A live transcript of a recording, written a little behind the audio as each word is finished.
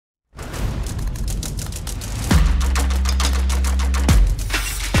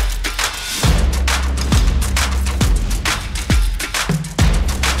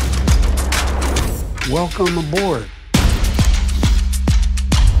welcome aboard.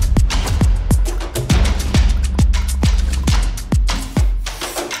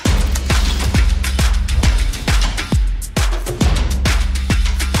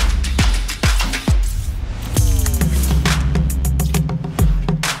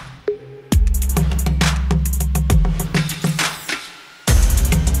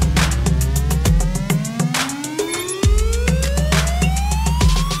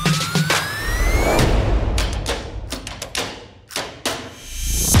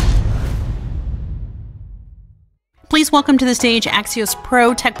 Please welcome to the stage Axios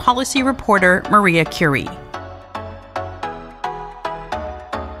Pro Tech Policy Reporter, Maria Curie. Hi,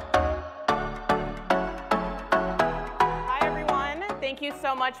 everyone. Thank you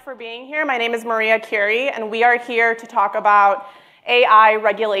so much for being here. My name is Maria Curie, and we are here to talk about AI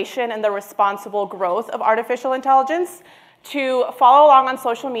regulation and the responsible growth of artificial intelligence. To follow along on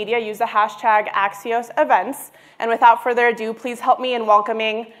social media, use the hashtag Axios Events. And without further ado, please help me in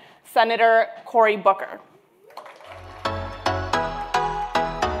welcoming Senator Cory Booker.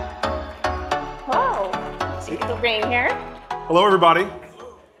 Hello. Thank you for being here. Hello, everybody.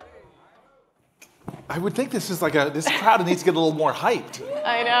 I would think this is like this crowd needs to get a little more hyped.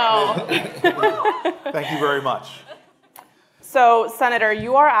 I know. Thank you very much. So, Senator,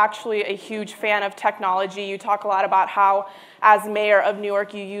 you are actually a huge fan of technology. You talk a lot about how, as mayor of New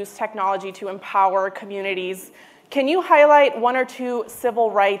York, you use technology to empower communities. Can you highlight one or two civil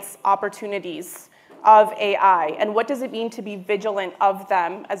rights opportunities of AI, and what does it mean to be vigilant of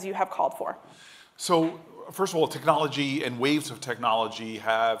them, as you have called for? So, first of all, technology and waves of technology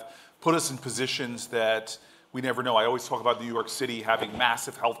have put us in positions that we never know. I always talk about New York City having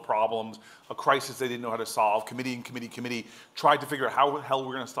massive health problems, a crisis they didn't know how to solve. Committee tried to figure out how the hell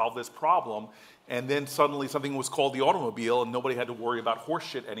we're going to solve this problem. And then suddenly something was called the automobile, and nobody had to worry about horse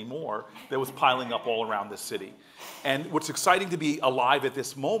shit anymore that was piling up all around the city. And what's exciting to be alive at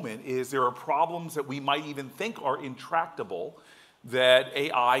this moment is there are problems that we might even think are intractable that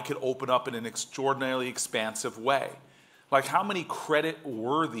AI could open up in an extraordinarily expansive way. Like, how many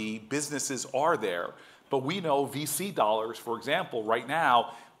credit-worthy businesses are there? But we know VC dollars, for example, right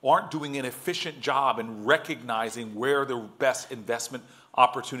now aren't doing an efficient job in recognizing where the best investment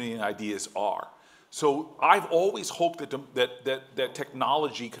opportunity and ideas are. So I've always hoped that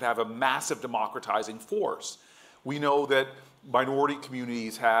technology could have a massive democratizing force. We know that minority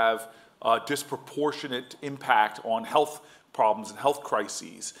communities have a disproportionate impact on health problems and health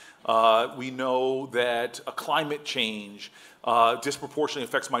crises. We know that climate change disproportionately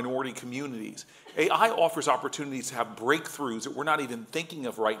affects minority communities. AI offers opportunities to have breakthroughs that we're not even thinking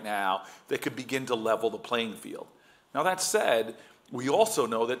of right now that could begin to level the playing field. Now, that said, we also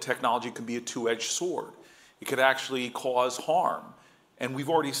know that technology can be a two-edged sword. It could actually cause harm. And we've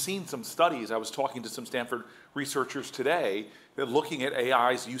already seen some studies. I was talking to some Stanford researchers today that looking at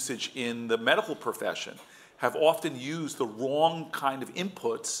AI's usage in the medical profession have often used the wrong kind of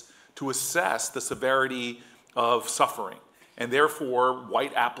inputs to assess the severity of suffering. And therefore,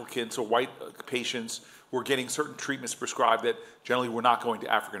 white applicants or white patients were getting certain treatments prescribed that generally were not going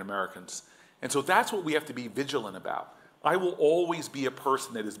to African Americans. And so that's what we have to be vigilant about. I will always be a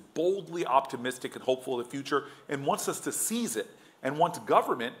person that is boldly optimistic and hopeful of the future and wants us to seize it and wants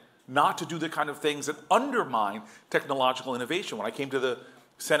government not to do the kind of things that undermine technological innovation. When I came to the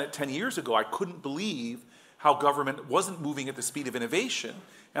Senate 10 years ago, I couldn't believe how government wasn't moving at the speed of innovation.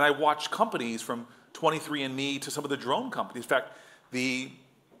 And I watched companies from 23andMe to some of the drone companies. In fact, the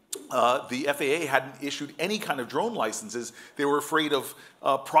FAA hadn't issued any kind of drone licenses. They were afraid of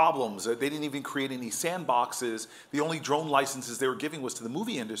problems. They didn't even create any sandboxes. The only drone licenses they were giving was to the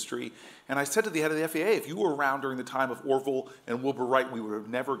movie industry. And I said to the head of the FAA, if you were around during the time of Orville and Wilbur Wright, we would have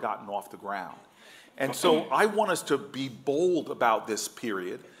never gotten off the ground. And so I want us to be bold about this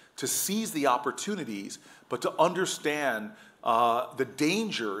period, to seize the opportunities, but to understand the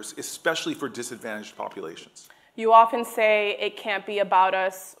dangers, especially for disadvantaged populations. You often say it can't be about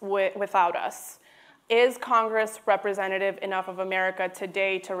us without us. Is Congress representative enough of America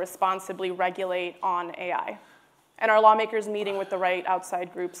today to responsibly regulate on AI? And are lawmakers meeting with the right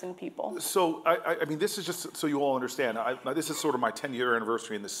outside groups and people? So, I mean, this is just so you all understand. This is sort of my 10-year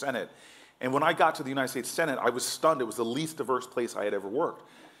anniversary in the Senate. And when I got to the United States Senate, I was stunned. It was the least diverse place I had ever worked.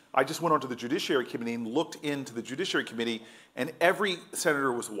 I just went onto the Judiciary Committee and looked into the Judiciary Committee, and every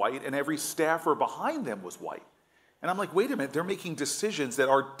senator was white, and every staffer behind them was white. And I'm like, wait a minute, they're making decisions that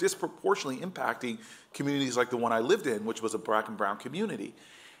are disproportionately impacting communities like the one I lived in, which was a black and brown community.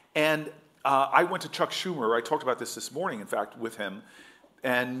 And I went to Chuck Schumer. I talked about this morning, in fact, with him,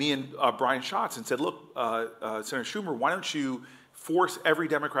 and me and Brian Schatz, and said, look, Senator Schumer, why don't you force every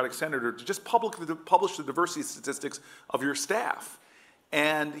Democratic senator to just publish the diversity statistics of your staff.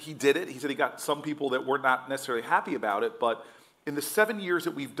 And he did it. He said he got some people that were not necessarily happy about it, but in the 7 years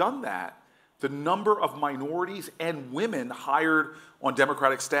that we've done that, the number of minorities and women hired on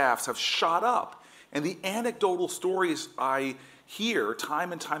Democratic staffs have shot up. And the anecdotal stories I hear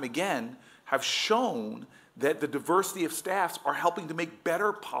time and time again have shown that the diversity of staffs are helping to make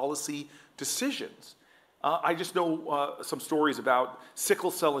better policy decisions. I just know some stories about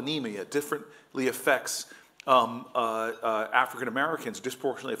sickle cell anemia differently affects African Americans,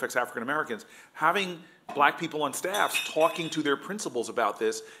 disproportionately affects African Americans. Having black people on staff talking to their principals about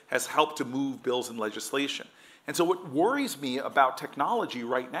this has helped to move bills and legislation. And so what worries me about technology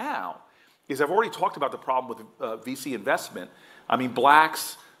right now is I've already talked about the problem with VC investment. I mean,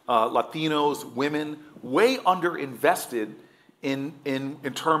 blacks, Latinos, women, way underinvested in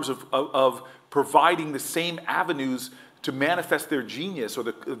terms of providing the same avenues to manifest their genius or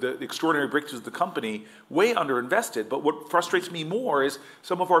the extraordinary breakthroughs of the company, way underinvested. But what frustrates me more is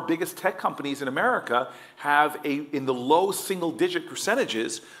some of our biggest tech companies in America have in the low single-digit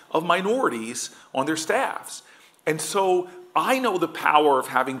percentages of minorities on their staffs. And so I know the power of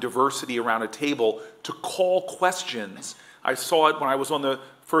having diversity around a table to call questions. I saw it when I was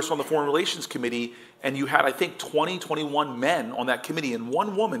first on the Foreign Relations Committee, and you had, I think, 21 men on that committee and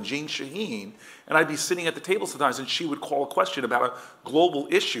one woman, Jean Shaheen, and I'd be sitting at the table sometimes and she would call a question about a global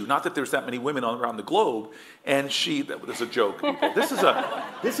issue. Not that there's that many women around the globe, and that was a joke, people. This is a,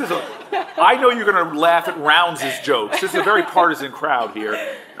 I know you're gonna laugh at Rounds' jokes. This is a very partisan crowd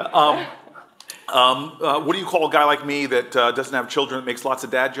here. What do you call a guy like me that doesn't have children that makes lots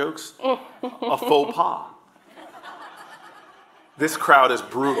of dad jokes? A faux pas. This crowd is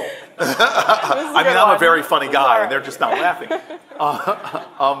brutal. I mean, I'm a very funny guy, and they're just not laughing.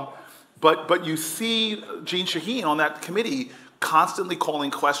 But you see Jean Shaheen on that committee constantly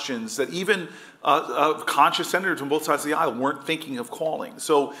calling questions that even conscious senators on both sides of the aisle weren't thinking of calling.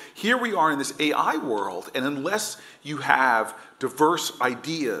 So here we are in this AI world, and unless you have diverse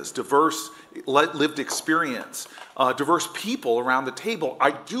ideas, diverse lived experience, diverse people around the table,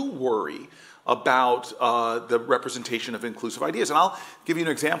 I do worry about the representation of inclusive ideas. And I'll give you an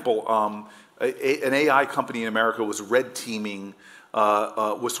example. An AI company in America was red teaming,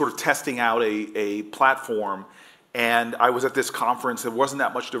 was sort of testing out a platform. And I was at this conference. There wasn't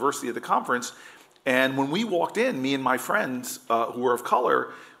that much diversity at the conference. And when we walked in, me and my friends who were of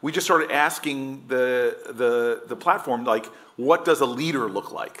color, we just started asking the platform, like, what does a leader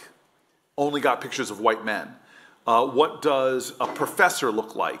look like? Only got pictures of white men. What does a professor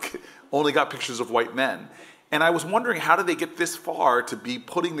look like? Only got pictures of white men. And I was wondering, how did they get this far to be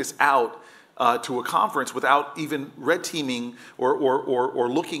putting this out to a conference without even red teaming or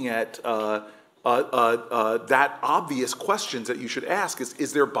looking at that obvious questions that you should ask?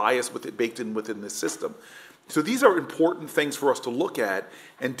 Is there bias baked in within this system? So these are important things for us to look at.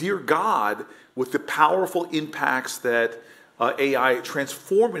 And dear God, with the powerful impacts that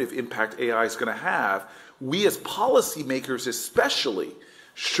transformative impact AI is going to have, we as policymakers especially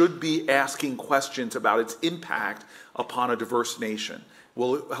should be asking questions about its impact upon a diverse nation.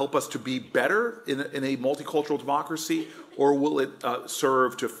 Will it help us to be better in a multicultural democracy, or will it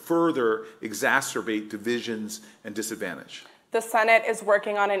serve to further exacerbate divisions and disadvantage? The Senate is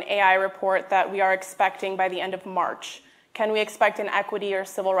working on an AI report that we are expecting by the end of March. Can we expect an equity or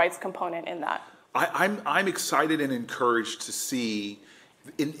civil rights component in that? I'm excited and encouraged to see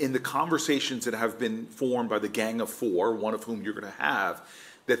in the conversations that have been formed by the Gang of Four, one of whom you're going to have,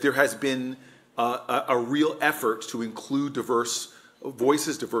 that there has been a real effort to include diverse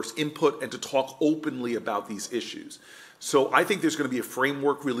voices, diverse input, and to talk openly about these issues. So I think there's going to be a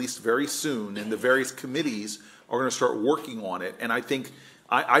framework released very soon, and the various committees are going to start working on it. And I think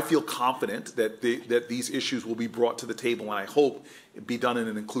I feel confident that these issues will be brought to the table, and I hope it be done in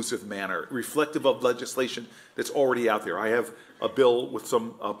an inclusive manner, reflective of legislation that's already out there. I have a bill with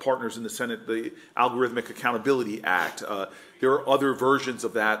some partners in the Senate, the Algorithmic Accountability Act. There are other versions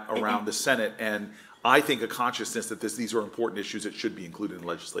of that around the Senate, and I think a consciousness that these are important issues that should be included in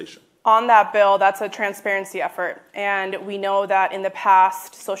legislation. On that bill, that's a transparency effort, and we know that in the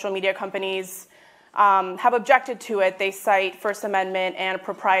past, social media companies have objected to it. They cite First Amendment and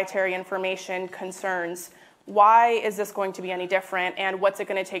proprietary information concerns. Why is this going to be any different, and what's it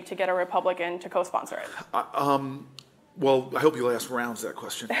going to take to get a Republican to co-sponsor it? Well, I hope you'll ask Rounds that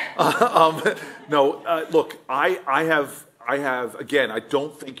question. Look, I have, again, I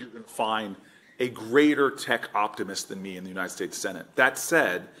don't think you're going to find a greater tech optimist than me in the United States Senate. That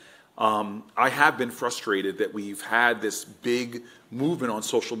said, I have been frustrated that we've had this big movement on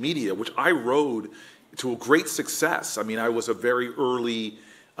social media, which I rode to a great success. I mean, I was a very early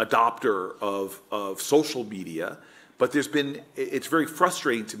adopter of social media, but it's very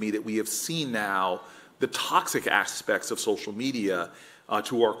frustrating to me that we have seen now the toxic aspects of social media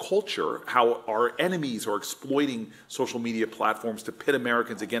to our culture, how our enemies are exploiting social media platforms to pit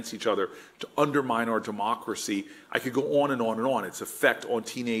Americans against each other, to undermine our democracy. I could go on and on and on. Its effect on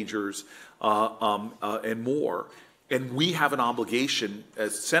teenagers and more. And we have an obligation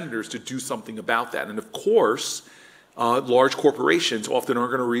as senators to do something about that. And of course, large corporations often are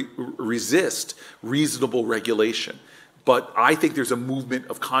going to resist reasonable regulation. But I think there's a movement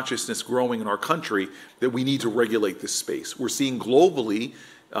of consciousness growing in our country that we need to regulate this space. We're seeing globally,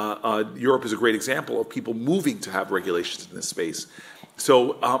 Europe is a great example of people moving to have regulations in this space.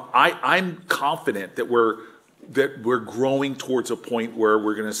 So I'm confident that we're growing towards a point where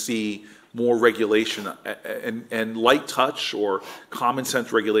we're going to see more regulation and light touch or common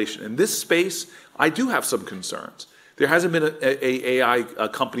sense regulation. In this space, I do have some concerns. There hasn't been an AI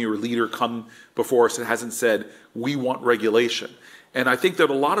company or leader come before us that hasn't said, we want regulation. And I think that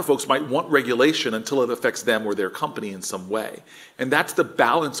a lot of folks might want regulation until it affects them or their company in some way. And that's the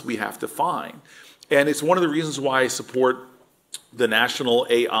balance we have to find. And it's one of the reasons why I support the National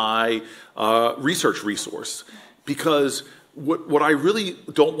AI Research Resource. Because what I really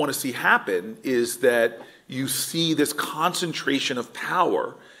don't want to see happen is that you see this concentration of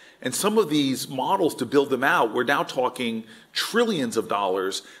power. And some of these models, to build them out, we're now talking trillions of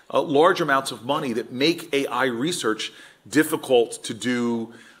dollars, large amounts of money that make AI research difficult to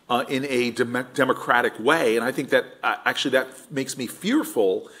do in a democratic way. And I think that actually that makes me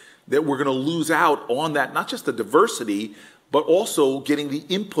fearful that we're going to lose out on that, not just the diversity, but also getting the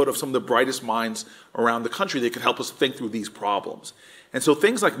input of some of the brightest minds around the country that could help us think through these problems. And so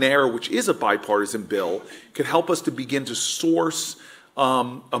things like NARA, which is a bipartisan bill, could help us to begin to source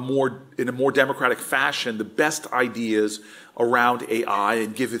in a more democratic fashion the best ideas around AI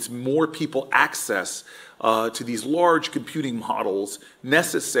and give its more people access to these large computing models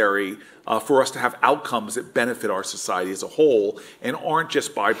necessary for us to have outcomes that benefit our society as a whole and aren't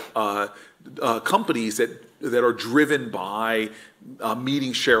just by companies that are driven by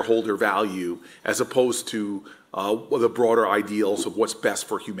meeting shareholder value as opposed to the broader ideals of what's best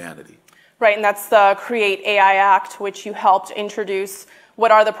for humanity. Right, and that's the Create AI Act, which you helped introduce.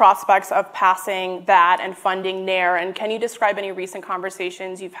 What are the prospects of passing that and funding NARE? And can you describe any recent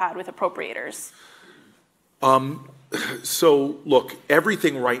conversations you've had with appropriators? So, look,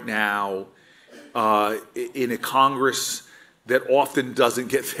 everything right now in a Congress that often doesn't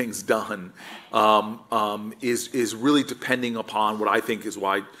get things done is really depending upon what I think is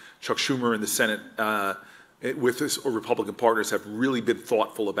why Chuck Schumer and the Senate with his Republican partners have really been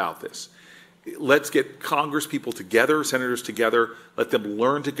thoughtful about this. Let's get Congress people together, senators together, let them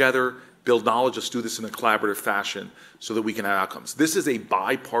learn together, build knowledge. Let's do this in a collaborative fashion so that we can have outcomes. This is a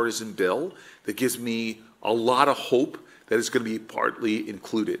bipartisan bill that gives me a lot of hope that it's going to be partly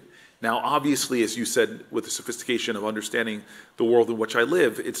included. Now, obviously, as you said, with the sophistication of understanding the world in which I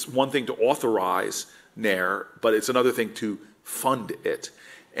live, it's one thing to authorize NARE, but it's another thing to fund it.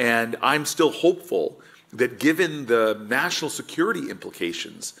 And I'm still hopeful that given the national security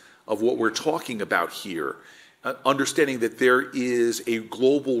implications of what we're talking about here, understanding that there is a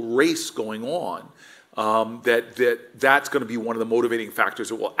global race going on, that's going to be one of the motivating factors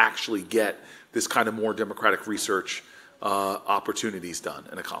that will actually get this kind of more democratic research opportunities done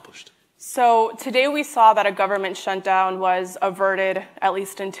and accomplished. So today we saw that a government shutdown was averted, at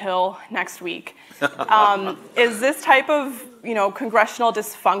least until next week. Is this type of congressional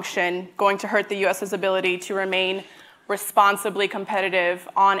dysfunction going to hurt the U.S.'s ability to remain responsibly competitive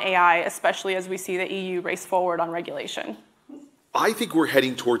on AI, especially as we see the EU race forward on regulation? I think we're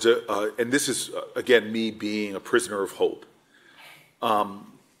heading towards and this is, again, me being a prisoner of hope.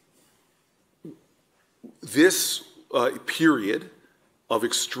 This period of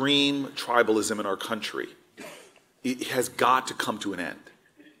extreme tribalism in our country, it has got to come to an end.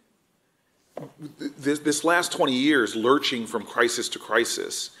 This last 20 years, lurching from crisis to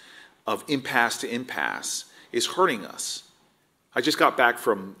crisis, of impasse to impasse, is hurting us. I just got back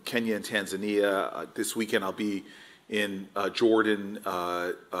from Kenya and Tanzania. This weekend I'll be in Jordan,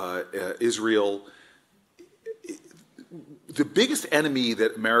 Israel. The biggest enemy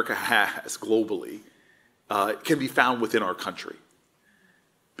that America has globally can be found within our country.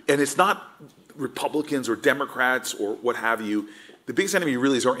 And it's not Republicans or Democrats or what have you. The biggest enemy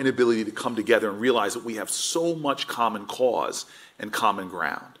really is our inability to come together and realize that we have so much common cause and common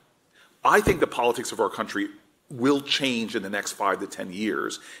ground. I think the politics of our country will change in the next 5 to 10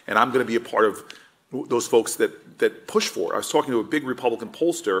 years, and I'm going to be a part of those folks that push for it. I was talking to a big Republican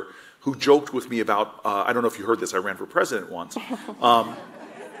pollster who joked with me about, I don't know if you heard this, I ran for president once.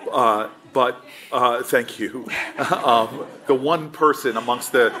 But thank you. The one person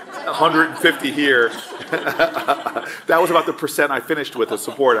amongst the 150 here, that was about the percent I finished with, the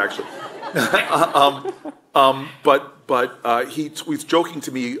support actually. But he was joking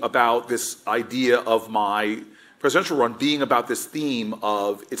to me about this idea of my presidential run being about this theme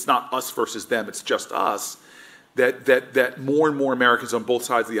of it's not us versus them, it's just us. That more and more Americans on both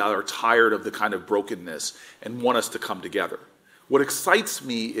sides of the aisle are tired of the kind of brokenness and want us to come together. What excites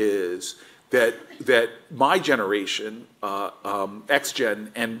me is that my generation,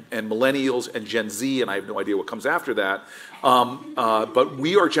 X-Gen and millennials and Gen Z, and I have no idea what comes after that, but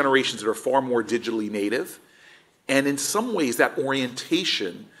we are generations that are far more digitally native. And in some ways, that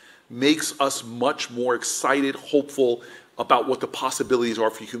orientation makes us much more excited, hopeful about what the possibilities are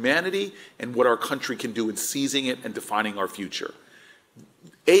for humanity and what our country can do in seizing it and defining our future.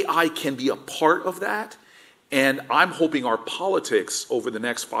 AI can be a part of that. And I'm hoping our politics over the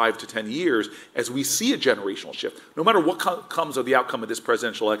next 5 to 10 years, as we see a generational shift, no matter what comes of the outcome of this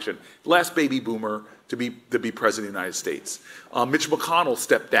presidential election, last baby boomer to be president of the United States. Mitch McConnell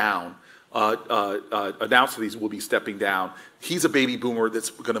stepped down, announced that he will be stepping down. He's a baby boomer that's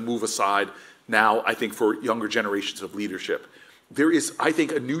going to move aside now, I think, for younger generations of leadership. There is, I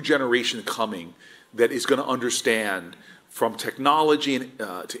think, a new generation coming that is going to understand from technology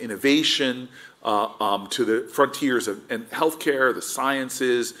to innovation, to the frontiers of and healthcare, the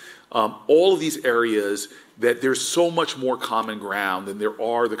sciences, all of these areas, that there's so much more common ground than there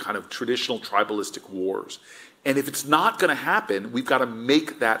are the kind of traditional tribalistic wars. And if it's not going to happen, we've got to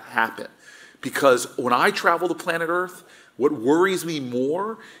make that happen. Because when I travel the planet Earth, what worries me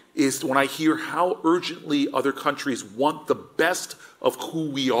more is when I hear how urgently other countries want the best of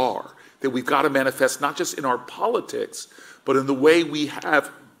who we are, that we've got to manifest not just in our politics, but in the way we have,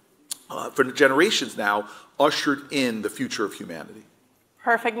 for generations now, ushered in the future of humanity.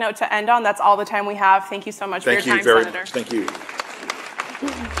 Perfect note to end on. That's all the time we have. Thank you so much for your time, Senator. Thank you.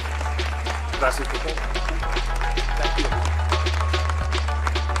 Gracias. Thank you.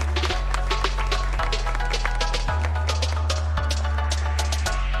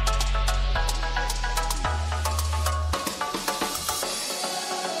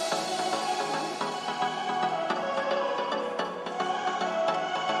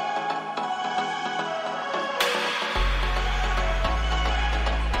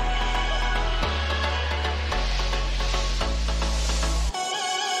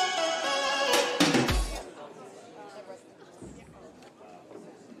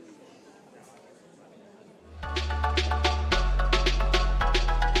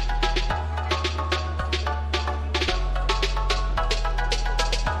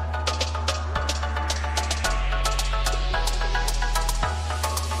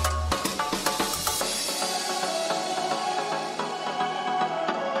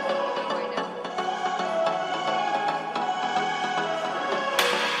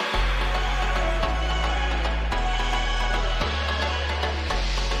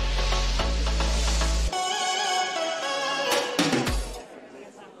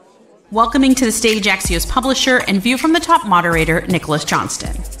 Welcoming to the stage Axios publisher and View from the Top moderator, Nicholas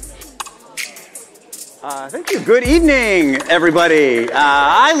Johnston. Thank you. Good evening, everybody.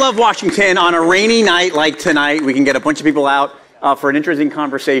 I love Washington. On a rainy night like tonight, we can get a bunch of people out for an interesting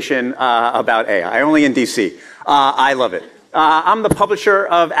conversation about AI. Only in DC. I love it. I'm the publisher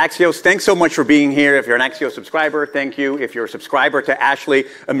of Axios. Thanks so much for being here. If you're an Axios subscriber, thank you. If you're a subscriber to Ashley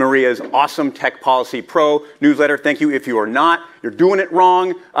and Maria's awesome Tech Policy Pro newsletter, thank you. If you are not, you're doing it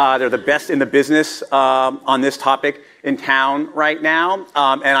wrong. They're the best in the business on this topic in town right now.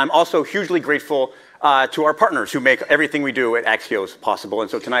 And I'm also hugely grateful to our partners who make everything we do at Axios possible.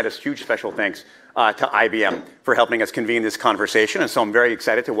 And so tonight, a huge special thanks to IBM for helping us convene this conversation. And so I'm very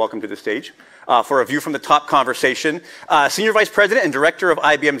excited to welcome to the stage for a View from the Top conversation, Senior Vice President and Director of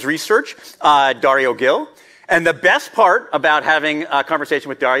IBM's Research, Dario Gil. And the best part about having a conversation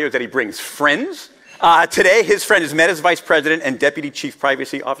with Dario is that he brings friends. Today, his friend is Meta's Vice President and Deputy Chief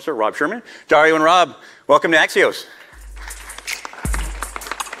Privacy Officer, Rob Sherman. Dario and Rob, welcome to Axios.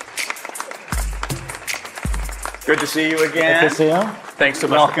 Good to see you again. Good to see you. Thanks so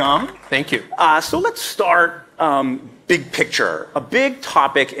much. Welcome. Thank you. So let's start big picture. A big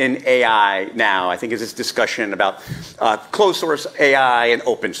topic in AI now, I think, is this discussion about closed source AI and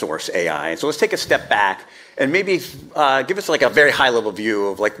open source AI. And so let's take a step back and maybe give us like a very high level view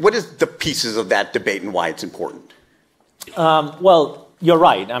of like what is the pieces of that debate and why it's important. Well, you're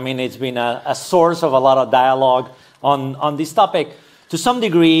right. I mean, it's been a source of a lot of dialogue on this topic. to some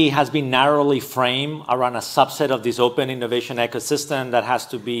degree has been narrowly framed around a subset of this open innovation ecosystem that has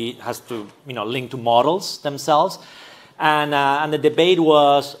to link to models themselves. And the debate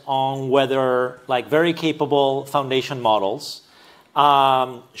was on whether very capable foundation models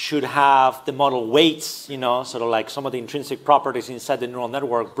should have the model weights, sort of like some of the intrinsic properties inside the neural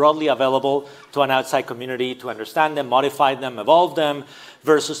network broadly available to an outside community to understand them, modify them, evolve them,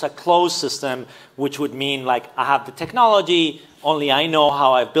 versus a closed system, which would mean I have the technology, only I know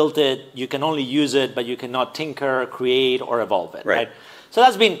how I've built it, you can only use it, but you cannot tinker, create, or evolve it, right? So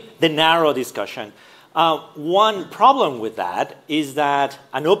that's been the narrow discussion. One problem with that is that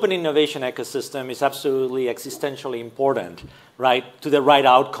an open innovation ecosystem is absolutely existentially important, right, to the right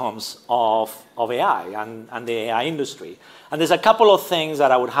outcomes of AI and the AI industry. And there's a couple of things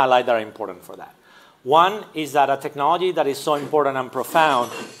that I would highlight that are important for that. One is that a technology that is so important and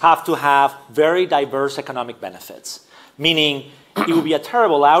profound have to have very diverse economic benefits, meaning it would be a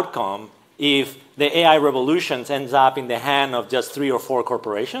terrible outcome if the AI revolution ends up in the hand of just 3 or 4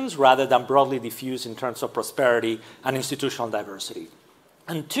 corporations rather than broadly diffused in terms of prosperity and institutional diversity.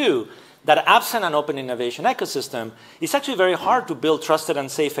 And 2, that absent an open innovation ecosystem, it's actually very hard to build trusted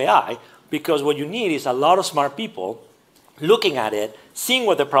and safe AI because what you need is a lot of smart people looking at it, seeing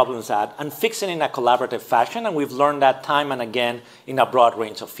what the problem's at, and fixing it in a collaborative fashion. And we've learned that time and again in a broad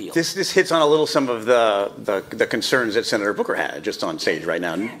range of fields. This hits on a little some of the concerns that Senator Booker had just on stage right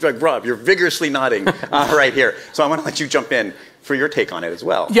now. And, Rob, you're vigorously nodding right here. So I want to let you jump in for your take on it as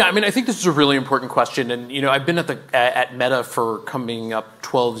well. Yeah, I mean, I think this is a really important question. And, I've been at Meta for coming up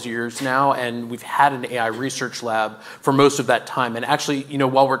 12 years now, and we've had an AI research lab for most of that time. And actually,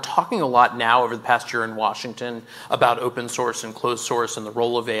 while we're talking a lot now over the past year in Washington about open source and closed source and the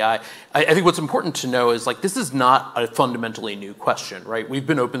role of AI, I think what's important to know is this is not a fundamentally new question, right? We've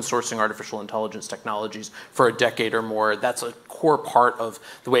been open sourcing artificial intelligence technologies for a decade or more. That's a core part of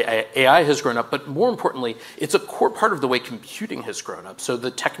the way AI has grown up, but more importantly, it's a core part of the way computing has grown up. So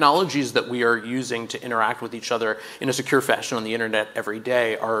the technologies that we are using to interact with each other in a secure fashion on the internet every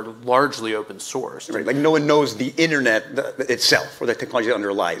day are largely open source. Right, no one knows the internet itself or the technology that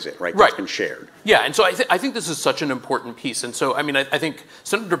underlies it, right? That's been shared. Yeah, and so I think this is such an important piece. And so, I mean, I think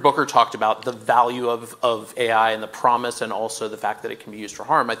Senator Booker talked about the value of AI and the promise and also the fact that it can be used for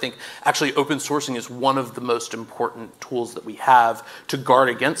harm. I think actually open sourcing is one of the most important tools that we have to guard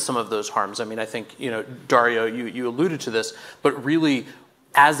against some of those harms. I mean, I think, Dario, you alluded to this, but really,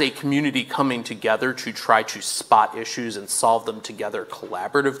 as a community coming together to try to spot issues and solve them together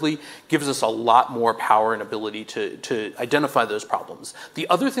collaboratively gives us a lot more power and ability to identify those problems. The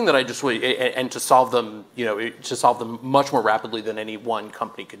other thing that I just want, and to solve them, to solve them much more rapidly than any one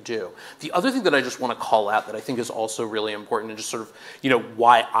company could do. The other thing that I just want to call out that I think is also really important and just sort of,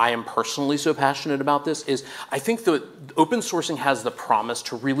 why I am personally so passionate about this is I think that open sourcing has the promise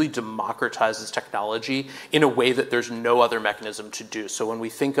to really democratize this technology in a way that there's no other mechanism to do. So when we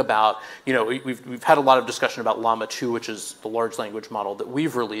think about, we've had a lot of discussion about Llama 2, which is the large language model that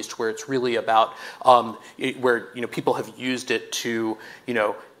we've released, where it's really about where people have used it to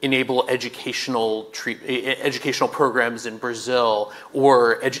enable educational programs in Brazil,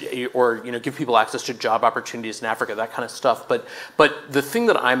 or give people access to job opportunities in Africa, that kind of stuff. But the thing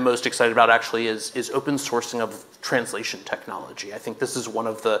that I'm most excited about actually is open sourcing of translation technology. I think this is one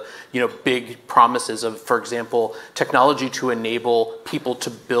of the big promises of, for example, technology to enable people to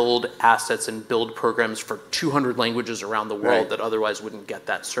build assets and build programs for 200 languages around the world that otherwise wouldn't get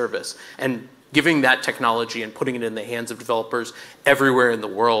that service. And giving that technology and putting it in the hands of developers everywhere in the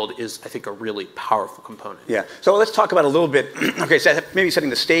world is, I think, a really powerful component. Yeah. So let's talk about a little bit. Okay, so maybe setting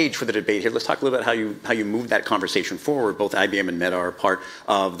the stage for the debate here. Let's talk a little bit how you moved that conversation forward. Both IBM and Meta are part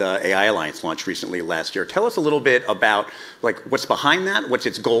of the AI Alliance launched recently last year. Tell us a little bit about what's behind that, what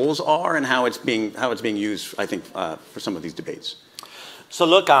its goals are, and how it's being used. I think for some of these debates. So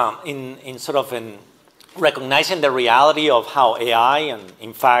look, in recognizing the reality of how AI, and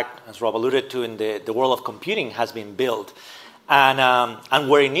in fact, as Rob alluded to, in the world of computing has been built, and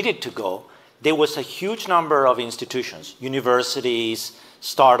where it needed to go, there was a huge number of institutions, universities,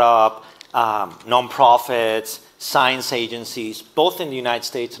 startup, nonprofits, science agencies, both in the United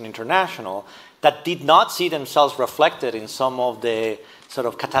States and international, that did not see themselves reflected in some of the sort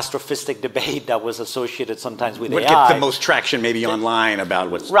of catastrophistic debate that was associated sometimes with AI. What gets the most traction maybe online about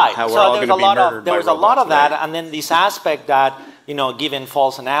how we're all going to be murdered by There was a lot of that, and then this aspect that, given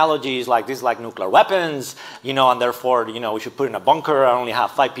false analogies like this, like nuclear weapons, and therefore, we should put in a bunker and only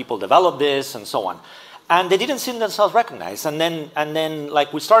have 5 people develop this, and so on. And they didn't see themselves recognized. And then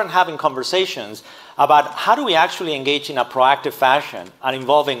we started having conversations about how do we actually engage in a proactive fashion and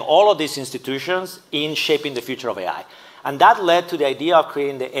involving all of these institutions in shaping the future of AI. And that led to the idea of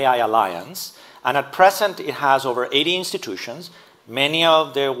creating the AI Alliance. And at present, it has over 80 institutions, many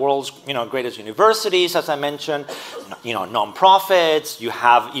of the world's greatest universities, as I mentioned, nonprofits. You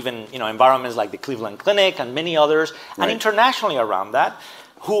have even environments like the Cleveland Clinic and many others, and internationally around that,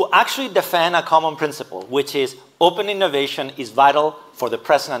 who actually defend a common principle, which is open innovation is vital for the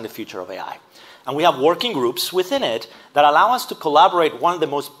present and the future of AI. And we have working groups within it that allow us to collaborate. One of the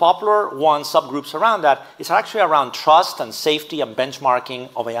most popular subgroups around that is actually around trust and safety and benchmarking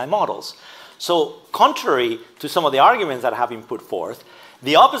of AI models. So contrary to some of the arguments that have been put forth,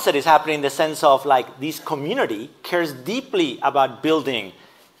 the opposite is happening in the sense of this community cares deeply about building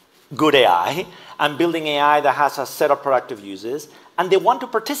good AI and building AI that has a set of productive uses, and they want to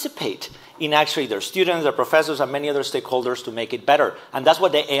participate in actually their students, their professors, and many other stakeholders to make it better. And that's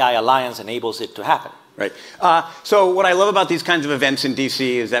what the AI Alliance enables it to happen. Right. So what I love about these kinds of events in DC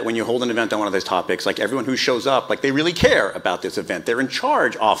is that when you hold an event on one of those topics, everyone who shows up, they really care about this event. They're in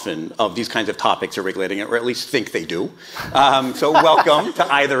charge often of these kinds of topics or regulating it, or at least think they do. So welcome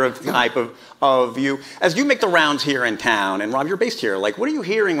to either of type of you. As you make the rounds here in town, and Rob, you're based here, what are you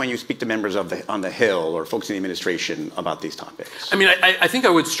hearing when you speak to members on the Hill or folks in the administration about these topics? I mean, I think I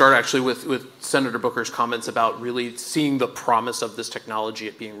would start actually with Senator Booker's comments about really seeing the promise of this technology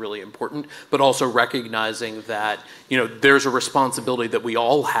as being really important, but also recognizing that there's a responsibility that we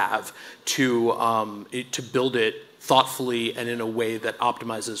all have to build it thoughtfully and in a way that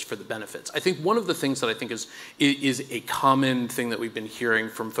optimizes for the benefits. I think one of the things that I think is a common thing that we've been hearing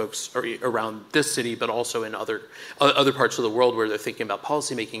from folks around this city, but also in other parts of the world where they're thinking about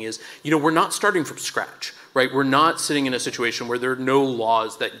policymaking is, we're not starting from scratch, right? We're not sitting in a situation where there are no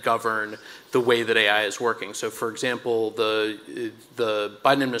laws that govern the way that AI is working. So, for example, the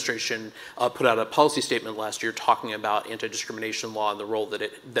Biden administration put out a policy statement last year talking about anti-discrimination law and the role that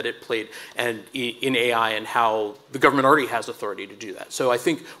it played in AI and how the government already has authority to do that. So I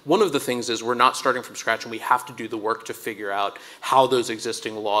think one of the things is we're not starting from scratch, and we have to do the work to figure out how those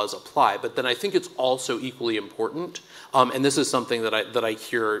existing laws apply. But then I think it's also equally important, and this is something that I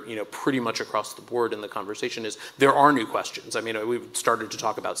hear pretty much across the board in the conversation, is there are new questions. I mean, we've started to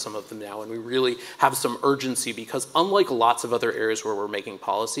talk about some of them now, and we really have some urgency because unlike lots of other areas where we're making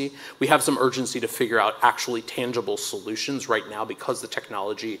policy, we have some urgency to figure out actually tangible solutions right now because the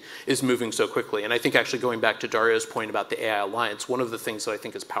technology is moving so quickly. And I think actually going back to Dario's point about the AI Alliance, one of the things that I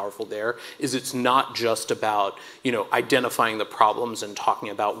think is powerful there is it's not just about identifying the problems and talking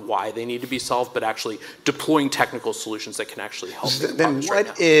about why they need to be solved, but actually deploying technical solutions that can actually help. Then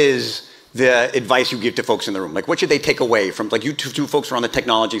what is the advice you give to folks in the room? What should they take away from, you two folks are on the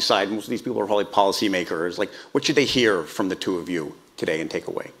technology side, most of these people are probably policymakers. What should they hear from the two of you today and take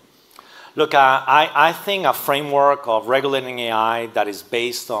away? Look, I think a framework of regulating AI that is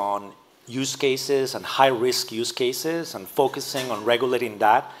based on use cases and high-risk use cases and focusing on regulating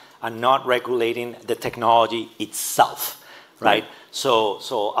that and not regulating the technology itself, right?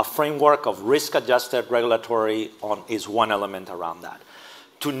 So a framework of risk-adjusted regulatory is one element around that.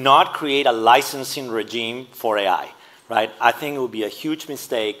 To not create a licensing regime for AI, right? I think it would be a huge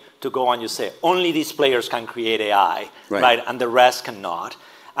mistake to go on and say, only these players can create AI, right? And the rest cannot.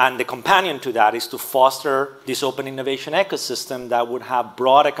 And the companion to that is to foster this open innovation ecosystem that would have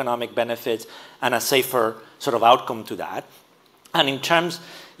broad economic benefits and a safer sort of outcome to that. And in terms,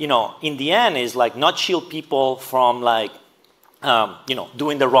 in the end is not shield people from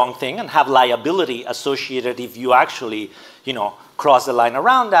doing the wrong thing and have liability associated if you actually, cross the line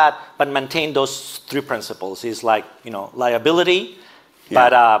around that, but maintain those three principles is liability,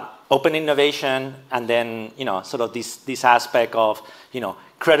 but open innovation, and then, sort of this aspect of,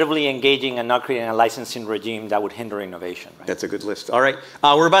 credibly engaging and not creating a licensing regime that would hinder innovation. Right? That's a good list. All right.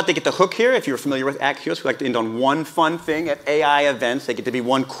 We're about to get the hook here. If you're familiar with Axios, we like to end on one fun thing at AI events. They get to be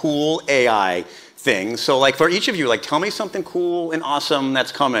one cool AI thing. So for each of you, tell me something cool and awesome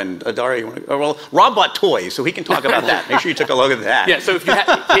that's coming. Dario, Rob bought toys, so he can talk about that. Make sure you took a look at that. Yeah, so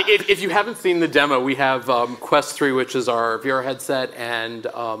if you haven't seen the demo, we have Quest 3, which is our VR headset, and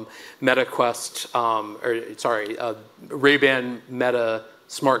Meta Quest, Ray-Ban Meta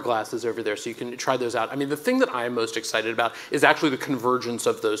smart glasses over there, so you can try those out. I mean, the thing that I'm most excited about is actually the convergence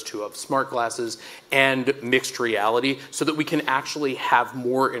of those two, of smart glasses and mixed reality, so that we can actually have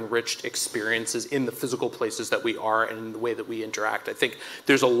more enriched experiences in the physical places that we are and in the way that we interact. I think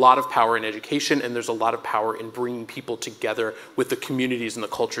there's a lot of power in education, and there's a lot of power in bringing people together with the communities and the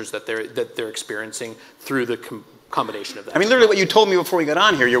cultures that they're experiencing through the combination of that. I mean, literally what you told me before we got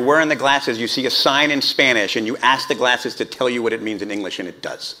on here, you're wearing the glasses, you see a sign in Spanish, and you ask the glasses to tell you what it means in English, and it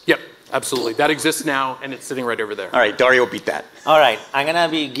does. Yep. Absolutely. That exists now, and it's sitting right over there. All right, Dario beat that. All right, I'm gonna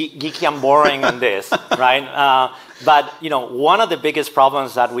be geeky and boring on this, right? But one of the biggest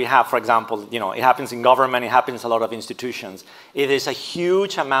problems that we have, for example, it happens in government, it happens in a lot of institutions. It is a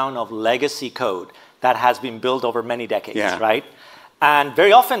huge amount of legacy code that has been built over many decades, right? And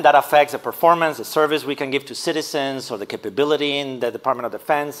very often that affects the performance, the service we can give to citizens, or the capability in the Department of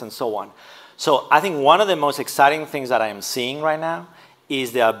Defense, and so on. So I think one of the most exciting things that I am seeing right now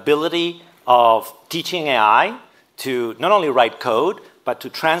is the ability of teaching AI to not only write code, but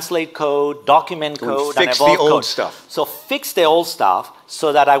to translate code, document code, and evolve fix the old code. stuff. So fix the old stuff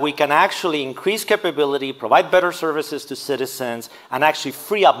so that we can actually increase capability, provide better services to citizens, and actually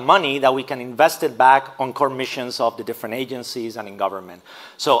free up money that we can invest it back on core missions of the different agencies and in government.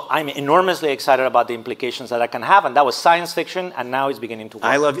 So I'm enormously excited about the implications that can have, and that was science fiction, and now it's beginning to work.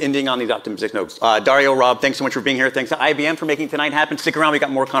 I love ending on these optimistic notes. Dario, Rob, thanks so much for being here. Thanks to IBM for making tonight happen. Stick around, we got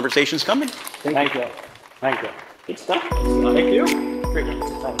more conversations coming. Thank you. Thank you. Good stuff. Thank you. Great.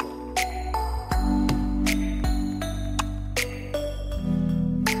 Thank you.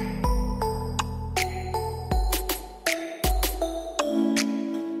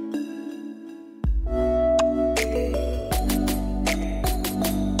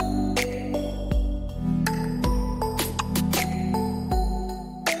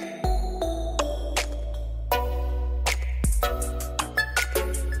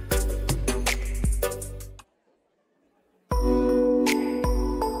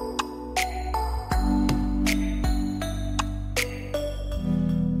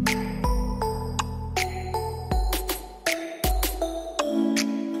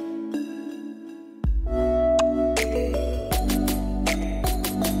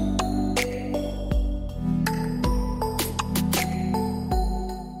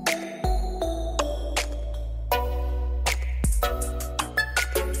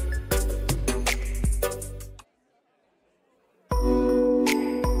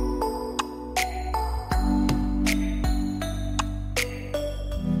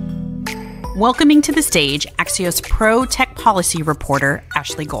 Welcoming to the stage Axios Pro Tech Policy reporter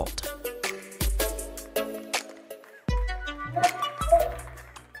Ashley Gold.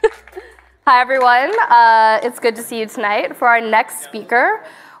 Hi, everyone. It's good to see you tonight. For our next speaker,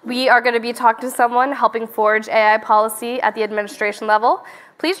 we are going to be talking to someone helping forge AI policy at the administration level.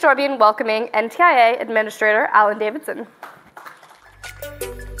 Please join me in welcoming NTIA Administrator Alan Davidson.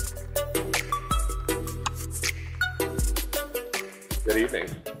 Good evening.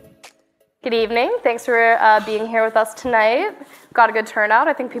 Good evening. Thanks for being here with us tonight. Got a good turnout.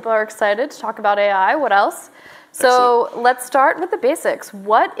 I think people are excited to talk about AI. What else? So let's start with the basics.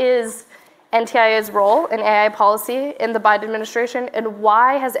 What is NTIA's role in AI policy in the Biden administration, and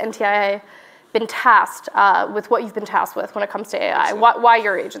why has NTIA been tasked with what you've been tasked with when it comes to AI? Why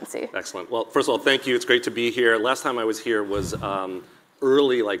your agency? Excellent. Well, first of all, thank you. It's great to be here. Last time I was here was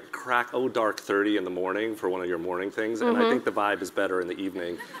early, like dark 30 in the morning for one of your morning things, and I think the vibe is better in the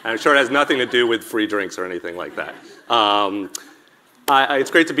evening. And I'm sure it has nothing to do with free drinks or anything like that.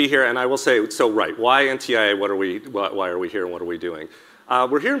 It's great to be here, and I will say, so right, why NTIA? Why are we here, and what are we doing?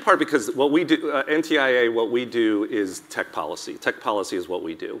 We're here in part because what we do, NTIA, what we do is tech policy. Tech policy is what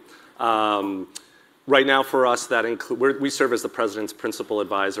we do. Right now, for us, we serve as the president's principal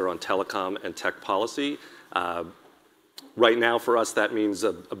advisor on telecom and tech policy. Right now, for us, that means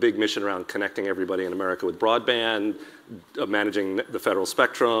a big mission around connecting everybody in America with broadband, managing the federal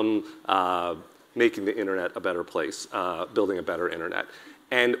spectrum, making the internet a better place, building a better internet.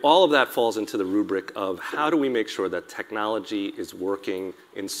 And all of that falls into the rubric of how do we make sure that technology is working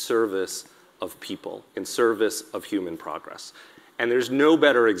in service of people, in service of human progress. And there's no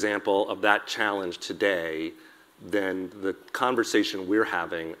better example of that challenge today than the conversation we're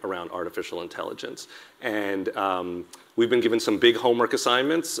having around artificial intelligence. And we've been given some big homework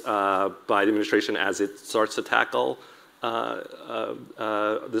assignments by the administration as it starts to tackle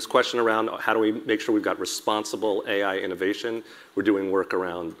this question around how do we make sure we've got responsible AI innovation. We're doing work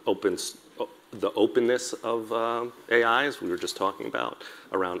around the openness of AI, as we were just talking about,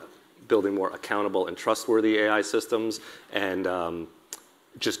 around building more accountable and trustworthy AI systems, and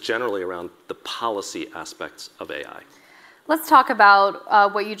just generally around the policy aspects of AI. Let's talk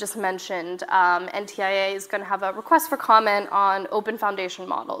about what you just mentioned. NTIA is going to have a request for comment on open foundation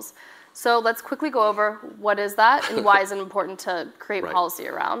models. So let's quickly go over what is that and why is it important to create policy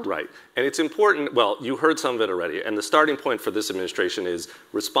around. Right. And it's important, well, you heard some of it already. And the starting point for this administration is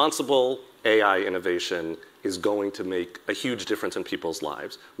responsible AI innovation is going to make a huge difference in people's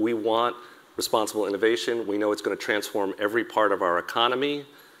lives. We want responsible innovation. We know it's going to transform every part of our economy.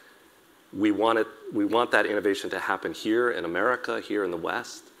 We want that innovation to happen here in America, here in the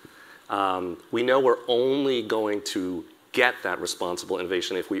West. We know we're only going to get that responsible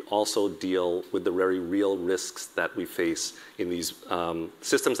innovation if we also deal with the very real risks that we face in these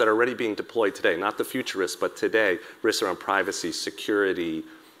systems that are already being deployed today. Not the future risks, but today, risks around privacy, security,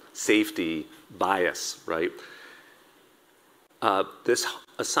 safety, bias, right? This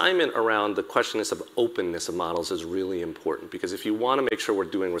assignment around the question of openness of models is really important, because if you want to make sure we're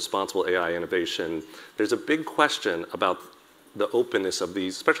doing responsible AI innovation, there's a big question about the openness of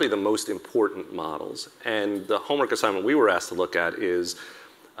these, especially the most important models. And the homework assignment we were asked to look at is,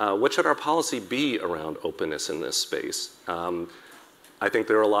 what should our policy be around openness in this space? I think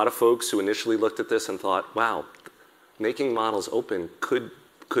there are a lot of folks who initially looked at this and thought, wow, making models open could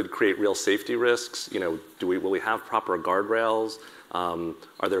create real safety risks. You know, will we have proper guardrails?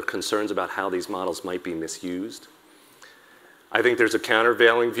 Are there concerns about how these models might be misused? I think there's a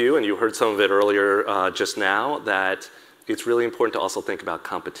countervailing view, and you heard some of it earlier just now, that it's really important to also think about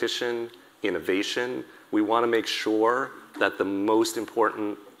competition, innovation. We want to make sure that the most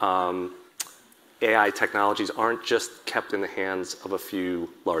important AI technologies aren't just kept in the hands of a few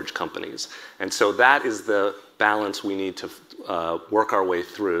large companies. And so that is the balance we need to work our way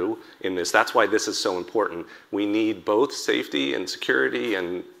through in this. That's why this is so important. We need both safety and security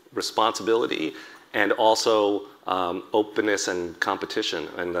and responsibility, and also openness and competition,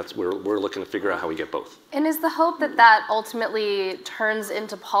 and that's we're looking to figure out how we get both. And is the hope that that ultimately turns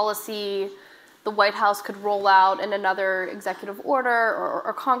into policy the White House could roll out in another executive order,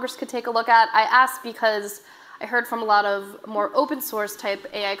 or Congress could take a look at? I ask because I heard from a lot of more open source type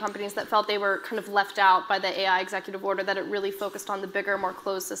AI companies that felt they were kind of left out by the AI executive order, that it really focused on the bigger, more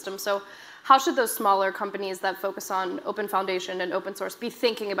closed system. So how should those smaller companies that focus on open foundation and open source be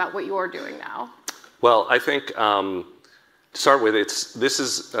thinking about what you're doing now? Well, I think to start with,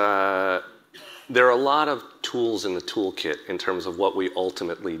 there are a lot of tools in the toolkit in terms of what we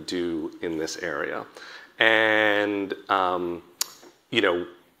ultimately do in this area. And, you know,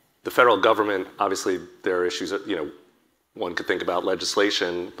 the federal government, obviously there are issues that, you know, one could think about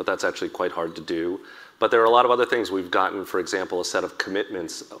legislation, but that's actually quite hard to do. But there are a lot of other things. We've gotten, for example, a set of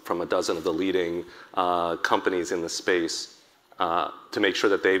commitments from a dozen of the leading companies in the space to make sure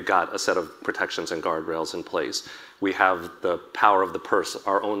that they've got a set of protections and guardrails in place. We have the power of the purse,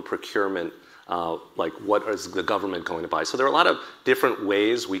 our own procurement, like what is the government going to buy? So there are a lot of different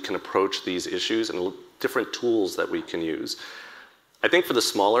ways we can approach these issues and different tools that we can use. I think for the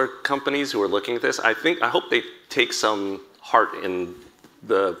smaller companies who are looking at this, I hope they take some heart in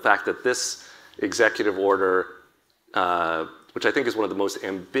the fact that this executive order, which I think is one of the most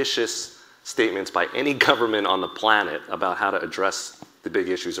ambitious statements by any government on the planet about how to address the big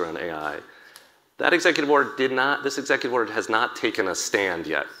issues around AI. That executive order this executive order has not taken a stand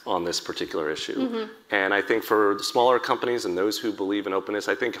yet on this particular issue. Mm-hmm. And I think for the smaller companies and those who believe in openness,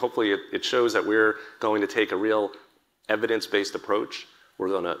 I think hopefully it shows that we're going to take a real evidence-based approach. We're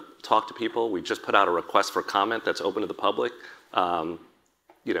going to talk to people. We just put out a request for comment that's open to the public. You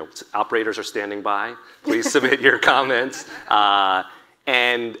know, operators are standing by. Please submit your comments.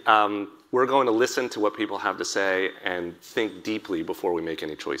 We're going to listen to what people have to say and think deeply before we make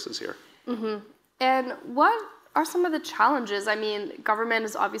any choices here. Mm-hmm. And what are some of the challenges? I mean, government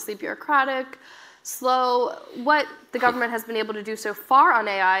is obviously bureaucratic, slow. What the government has been able to do so far on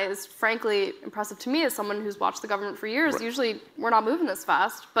AI is frankly impressive to me as someone who's watched the government for years. Right. Usually we're not moving this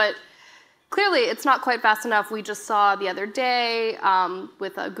fast, but clearly it's not quite fast enough. We just saw the other day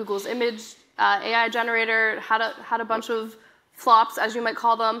with Google's image AI generator had a bunch of flops, as you might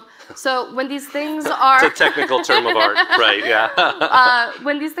call them. So when these things are... It's a technical term of art, right, yeah.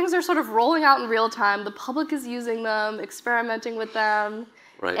 When these things are sort of rolling out in real time, the public is using them, experimenting with them,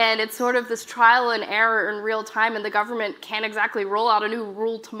 right. And it's sort of this trial and error in real time, and the government can't exactly roll out a new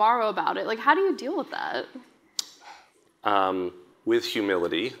rule tomorrow about it. Like, how do you deal with that? With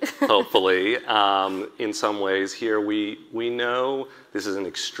humility, hopefully. In some ways here, we know this is an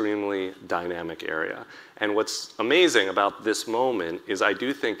extremely dynamic area. And what's amazing about this moment is I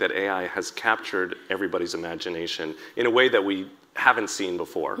do think that AI has captured everybody's imagination in a way that we haven't seen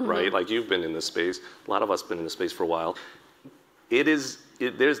before, mm-hmm. right? Like you've been in this space, a lot of us have been in this space for a while. This is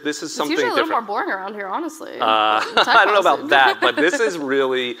something different. It's usually a little more boring around here, honestly. I don't know about that, but this is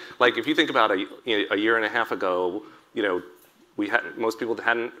really, like if you think about a year and a half ago, you know, most people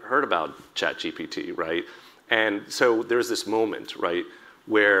hadn't heard about ChatGPT, right? And so there's this moment, right,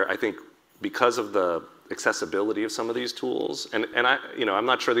 where I think because of the accessibility of some of these tools, and I'm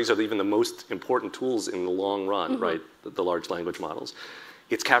not sure these are even the most important tools in the long run, mm-hmm. right, the large language models,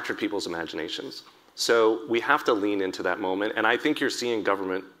 it's captured people's imaginations. So we have to lean into that moment, and I think you're seeing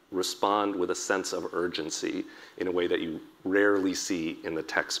government respond with a sense of urgency in a way that you rarely see in the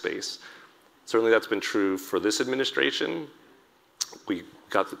tech space. Certainly that's been true for this administration. We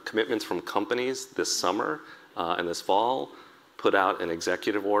got the commitments from companies this summer and this fall, put out an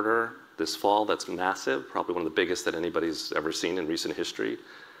executive order this fall that's massive, probably one of the biggest that anybody's ever seen in recent history.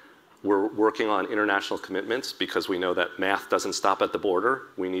 We're working on international commitments because we know that math doesn't stop at the border.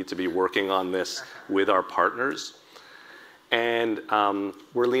 We need to be working on this with our partners. And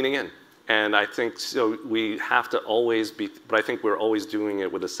we're leaning in. And I think so we have to always be, but I think we're always doing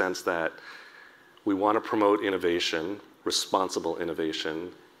it with a sense that we want to promote innovation, responsible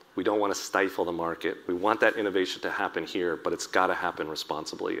innovation. We don't want to stifle the market. We want that innovation to happen here, but it's got to happen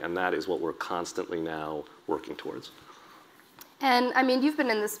responsibly. And that is what we're constantly now working towards. And I mean, you've been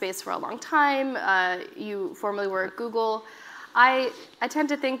in this space for a long time. You formerly were at Google. I tend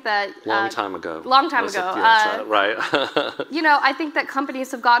to think that long time ago. Yes, right. You know, I think that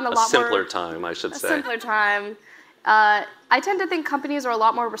companies have gotten a lot more simpler time, I should say. A simpler time. I tend to think companies are a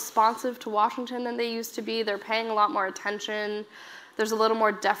lot more responsive to Washington than they used to be. They're paying a lot more attention. There's a little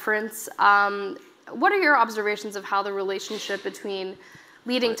more deference. What are your observations of how the relationship between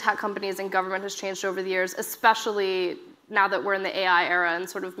leading tech companies and government has changed over the years, especially now that we're in the AI era and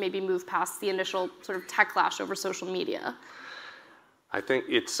sort of maybe move past the initial sort of tech clash over social media? I think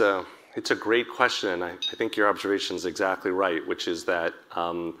it's a great question. I think your observation is exactly right, which is that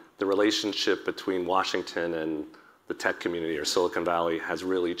the relationship between Washington and the tech community or Silicon Valley has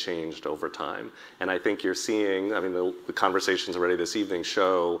really changed over time. And I think you're seeing, I mean, the conversations already this evening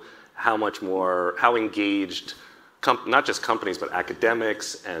show how engaged not just companies, but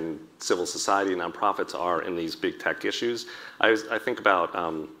academics and civil society, nonprofits are in these big tech issues. I think about,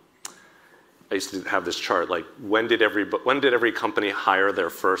 I used to have this chart, like when did every company hire their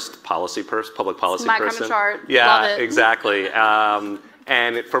first public policy person? My kind of chart. Yeah, Love it. Exactly.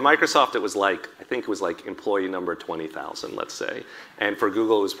 And for Microsoft, it was like, I think it was like employee number 20,000, let's say. And for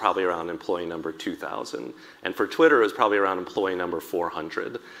Google, it was probably around employee number 2,000. And for Twitter, it was probably around employee number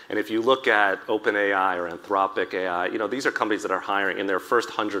 400. And if you look at OpenAI or Anthropic AI, you know, these are companies that are hiring in their first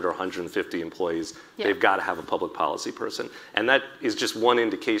 100 or 150 employees, they've got to have a public policy person. And that is just one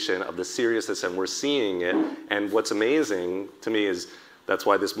indication of the seriousness, and we're seeing it. And what's amazing to me is, that's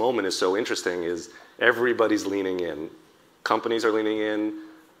why this moment is so interesting, is everybody's leaning in. Companies are leaning in,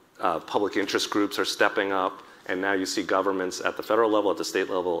 public interest groups are stepping up, and now you see governments at the federal level, at the state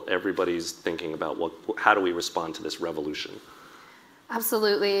level, everybody's thinking about how do we respond to this revolution.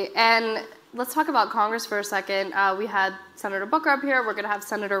 Absolutely. And let's talk about Congress for a second. We had Senator Booker up here. We're going to have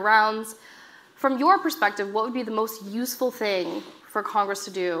Senator Rounds. From your perspective, what would be the most useful thing for Congress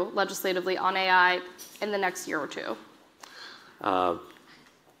to do legislatively on AI in the next year or two?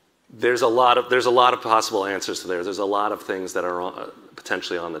 There's a lot of possible answers to there. There's a lot of things that are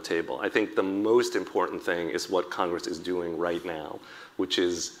potentially on the table. I think the most important thing is what Congress is doing right now, which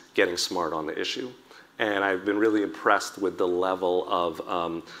is getting smart on the issue. And I've been really impressed with the level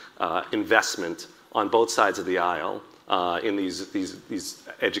of investment on both sides of the aisle in these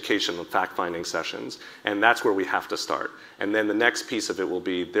education and fact-finding sessions. And that's where we have to start. And then the next piece of it will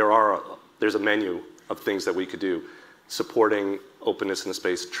be, there's a menu of things that we could do. Supporting openness in the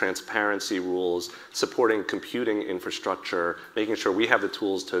space, transparency rules, supporting computing infrastructure, making sure we have the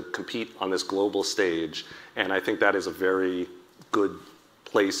tools to compete on this global stage. And I think that is a very good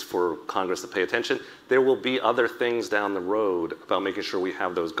place for Congress to pay attention. There will be other things down the road about making sure we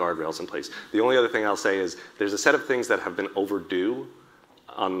have those guardrails in place. The only other thing I'll say is there's a set of things that have been overdue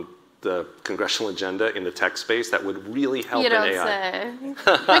on the congressional agenda in the tech space that would really help in AI. You don't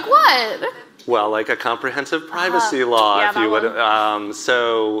say. Like what? Well, like a comprehensive privacy law, yeah, if you would.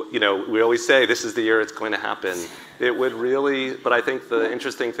 So, you know, we always say this is the year it's going to happen. It would really, but I think the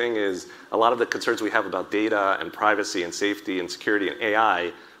interesting thing is a lot of the concerns we have about data and privacy and safety and security and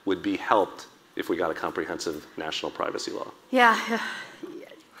AI would be helped if we got a comprehensive national privacy law. Yeah.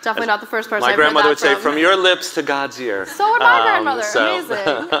 Definitely not the first person My I've grandmother heard that would say, from your lips to God's ear. So would my grandmother.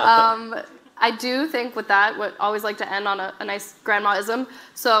 Amazing. I do think with that, would always like to end on a nice grandma-ism.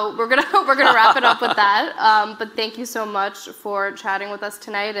 So we're gonna wrap it up with that. But thank you so much for chatting with us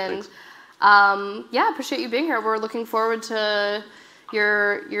tonight, and yeah, appreciate you being here. We're looking forward to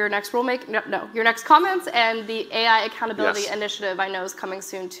your next your next comments, and the AI Accountability Initiative I know is coming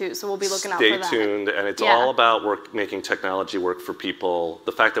soon too. So we'll be looking out for that. Stay tuned, and it's all about making technology work for people.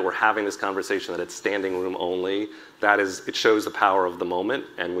 The fact that we're having this conversation, that it's standing room only, it shows the power of the moment,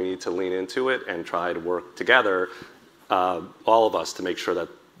 and we need to lean into it and try to work together, all of us, to make sure that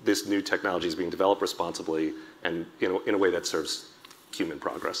this new technology is being developed responsibly and in a way that serves human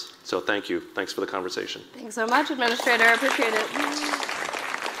progress. So thank you. Thanks for the conversation. Thanks so much, Administrator. I appreciate it.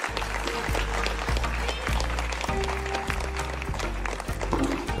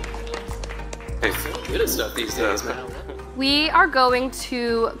 Good at stuff these days, man. We are going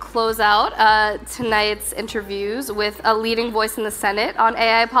to close out tonight's interviews with a leading voice in the Senate on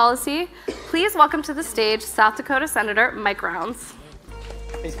AI policy. Please welcome to the stage South Dakota Senator Mike Rounds.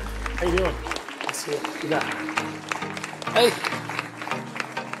 Hey, how you doing? I see you. You got it. Hey.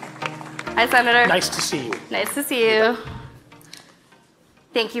 Hi, Senator. Nice to see you. Nice to see you.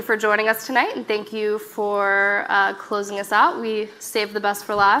 Thank you for joining us tonight, and thank you for closing us out. We saved the best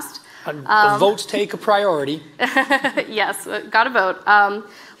for last. The votes take a priority. Yes, got to vote.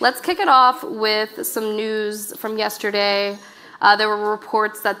 Let's kick it off with some news from yesterday. There were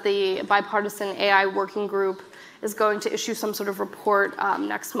reports that the bipartisan AI working group is going to issue some sort of report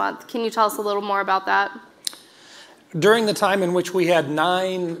next month. Can you tell us a little more about that? During the time in which we had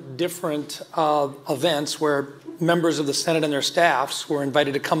 9 different events where members of the Senate and their staffs were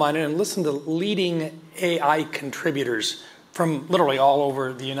invited to come on in and listen to leading AI contributors from literally all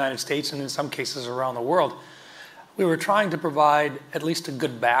over the United States and in some cases around the world, we were trying to provide at least a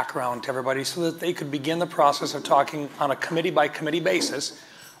good background to everybody so that they could begin the process of talking on a committee-by-committee basis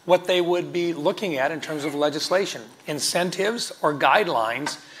what they would be looking at in terms of legislation, incentives or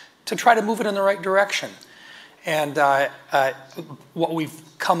guidelines to try to move it in the right direction. And what we've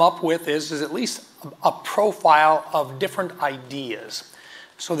come up with is at least a profile of different ideas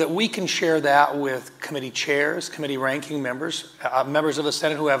so that we can share that with committee chairs, committee ranking members, members of the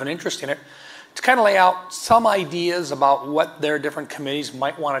Senate who have an interest in it, to kind of lay out some ideas about what their different committees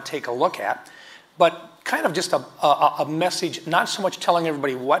might want to take a look at, but kind of just a message, not so much telling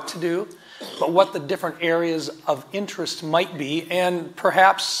everybody what to do, but what the different areas of interest might be, and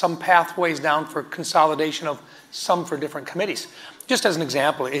perhaps some pathways down for consolidation of some for different committees. Just as an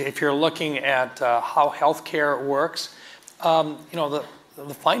example, if you're looking at how healthcare works,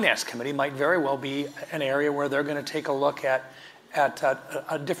 the Finance Committee might very well be an area where they're going to take a look at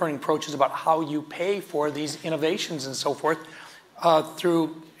different approaches about how you pay for these innovations and so forth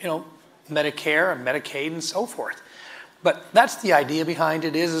through Medicare and Medicaid and so forth. But that's the idea behind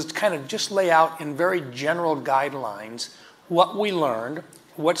it is to kind of just lay out in very general guidelines what we learned,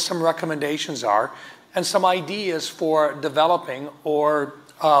 what some recommendations are, and some ideas for developing or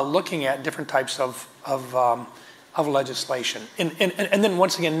looking at different types of legislation. And then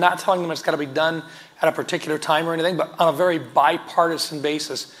once again, not telling them it's got to be done at a particular time or anything, but on a very bipartisan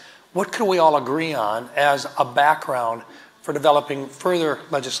basis, what could we all agree on as a background for developing further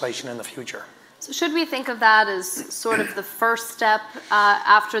legislation in the future? So should we think of that as sort of the first step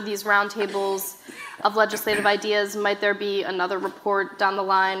after these roundtables of legislative ideas? Might there be another report down the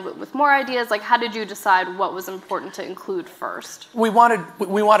line with more ideas? Like, how did you decide what was important to include first? We wanted,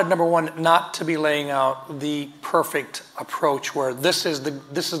 number one, not to be laying out the perfect approach where this is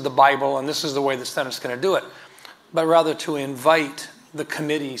the Bible and this is the way the Senate's going to do it, but rather to invite the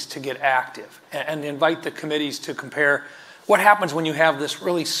committees to get active and invite the committees to compare what happens when you have this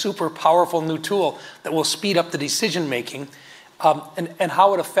really super powerful new tool that will speed up the decision making, and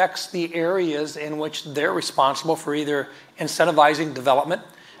how it affects the areas in which they're responsible for either incentivizing development,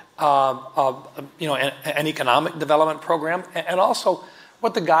 an economic development program, and also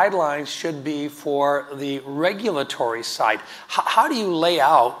what the guidelines should be for the regulatory side. How do you lay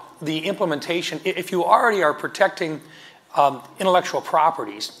out the implementation if you already are protecting intellectual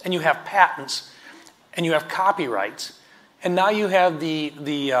properties and you have patents and you have copyrights? And now you have the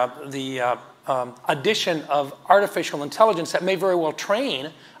addition of artificial intelligence that may very well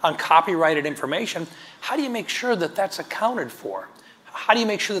train on copyrighted information. How do you make sure that that's accounted for? How do you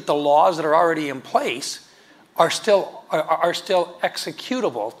make sure that the laws that are already in place are still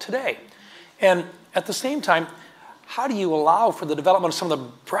executable today? And at the same time, how do you allow for the development of some of the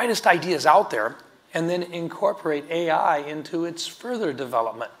brightest ideas out there and then incorporate AI into its further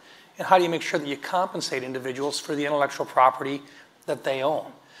development? And how do you make sure that you compensate individuals for the intellectual property that they own?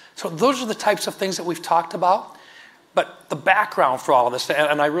 So those are the types of things that we've talked about. But the background for all of this,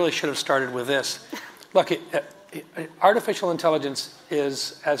 and I really should have started with this. Look, artificial intelligence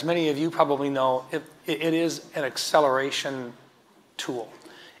is, as many of you probably know, it is an acceleration tool.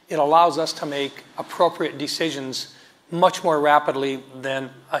 It allows us to make appropriate decisions much more rapidly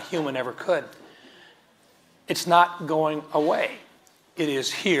than a human ever could. It's not going away. It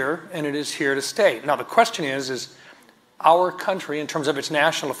is here, and it is here to stay. Now, the question is our country, in terms of its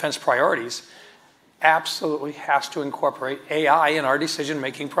national defense priorities, absolutely has to incorporate AI in our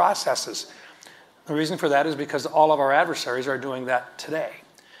decision-making processes. The reason for that is because all of our adversaries are doing that today.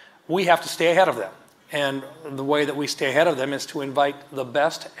 We have to stay ahead of them. And the way that we stay ahead of them is to invite the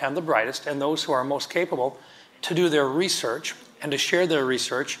best and the brightest and those who are most capable to do their research and to share their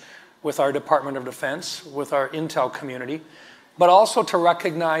research with our Department of Defense, with our intel community, but also to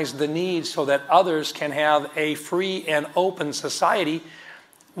recognize the need so that others can have a free and open society,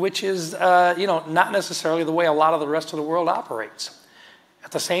 which is not necessarily the way a lot of the rest of the world operates.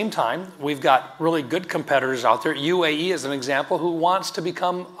 At the same time, we've got really good competitors out there. UAE is an example who wants to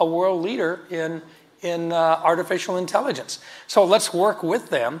become a world leader in artificial intelligence. So let's work with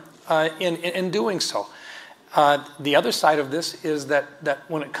them in doing so. The other side of this is that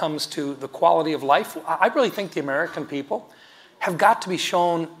when it comes to the quality of life, I really think the American people have got to be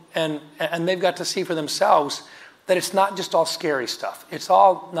shown and they've got to see for themselves that it's not just all scary stuff. It's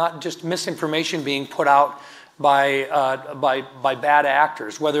all not just misinformation being put out by bad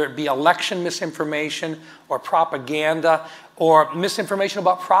actors, whether it be election misinformation or propaganda or misinformation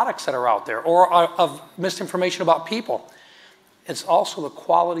about products that are out there or of misinformation about people. It's also the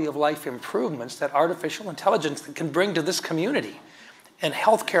quality of life improvements that artificial intelligence can bring to this community. And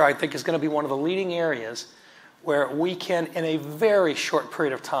healthcare, I think, is going to be one of the leading areas where we can, in a very short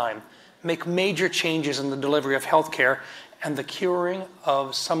period of time, make major changes in the delivery of healthcare and the curing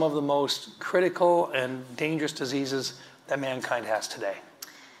of some of the most critical and dangerous diseases that mankind has today.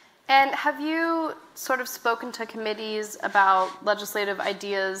 And have you sort of spoken to committees about legislative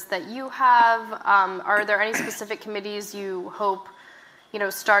ideas that you have? Are there any specific committees you hope,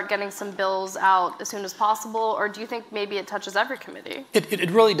 start getting some bills out as soon as possible? Or do you think maybe it touches every committee?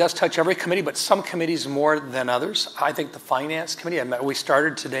 It really does touch every committee, but some committees more than others. I think the Finance Committee, we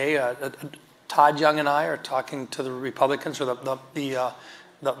started today, Todd Young and I are talking to the Republicans or the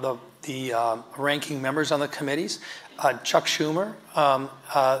ranking members on the committees. Chuck Schumer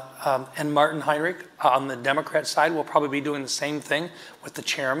and Martin Heinrich on the Democrat side will probably be doing the same thing with the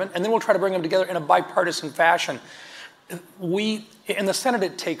chairman. And then we'll try to bring them together in a bipartisan fashion. In the Senate,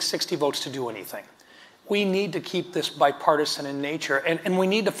 it takes 60 votes to do anything. We need to keep this bipartisan in nature, and we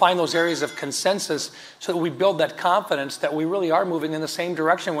need to find those areas of consensus so that we build that confidence that we really are moving in the same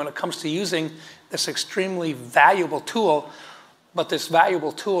direction when it comes to using this extremely valuable tool, but this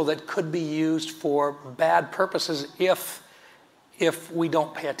valuable tool that could be used for bad purposes if we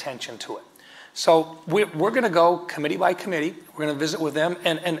don't pay attention to it. So we're going to go committee by committee. We're going to visit with them,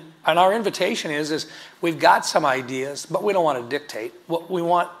 and our invitation is we've got some ideas, but we don't want to dictate. What we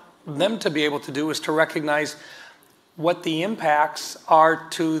want them to be able to do is to recognize what the impacts are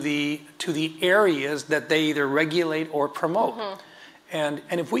to the areas that they either regulate or promote. And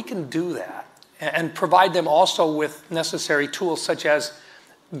if we can do that and provide them also with necessary tools such as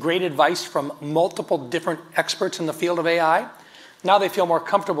great advice from multiple different experts in the field of AI, now they feel more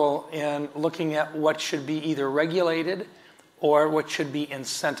comfortable in looking at what should be either regulated or what should be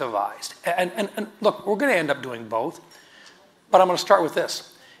incentivized. And look, we're going to end up doing both, but I'm going to start with this.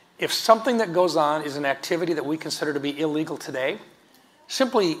 If something that goes on is an activity that we consider to be illegal today,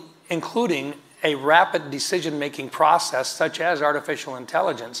 simply including a rapid decision-making process such as artificial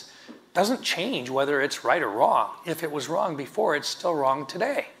intelligence doesn't change whether it's right or wrong. If it was wrong before, it's still wrong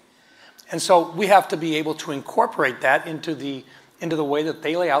today. And so we have to be able to incorporate that into the way that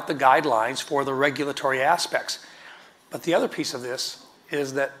they lay out the guidelines for the regulatory aspects. But the other piece of this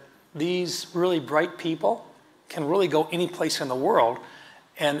is that these really bright people can really go any place in the world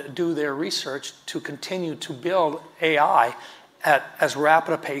and do their research to continue to build AI at as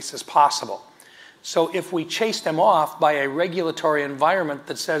rapid a pace as possible. So if we chase them off by a regulatory environment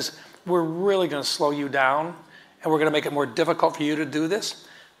that says, we're really going to slow you down and we're going to make it more difficult for you to do this,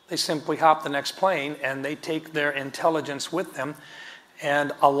 they simply hop the next plane and they take their intelligence with them,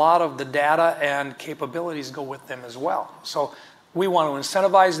 and a lot of the data and capabilities go with them as well. So we want to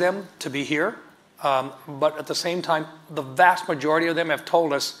incentivize them to be here. But at the same time, the vast majority of them have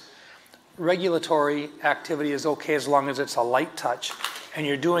told us regulatory activity is okay as long as it's a light touch and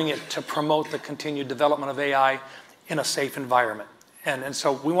you're doing it to promote the continued development of AI in a safe environment. And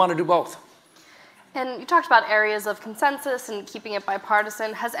so we want to do both. And you talked about areas of consensus and keeping it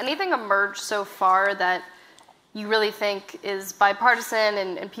bipartisan. Has anything emerged so far that you really think is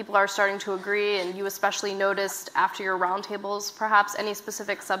bipartisan and people are starting to agree, and you especially noticed after your roundtables, perhaps any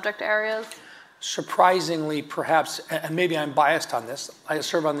specific subject areas? Surprisingly, perhaps, and maybe I'm biased on this, I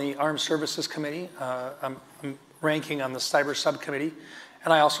serve on the Armed Services Committee. I'm ranking on the Cyber Subcommittee,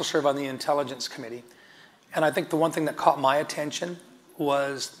 and I also serve on the Intelligence Committee. And I think the one thing that caught my attention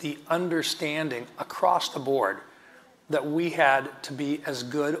was the understanding across the board that we had to be as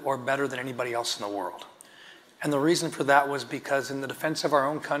good or better than anybody else in the world. And the reason for that was because in the defense of our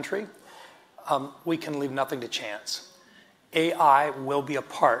own country, we can leave nothing to chance. AI will be a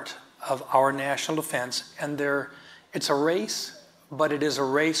part of our national defense, and it's a race, but it is a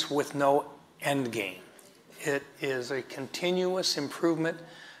race with no end game. It is a continuous improvement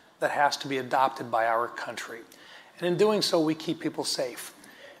that has to be adopted by our country. And in doing so, we keep people safe.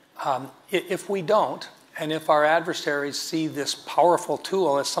 If we don't, and if our adversaries see this powerful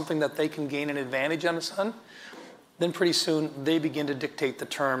tool as something that they can gain an advantage on us on, then pretty soon they begin to dictate the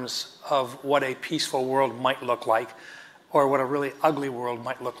terms of what a peaceful world might look like, or what a really ugly world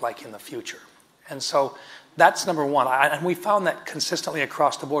might look like in the future. And so that's number one. And we found that consistently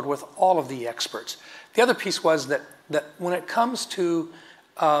across the board with all of the experts. The other piece was that when it comes to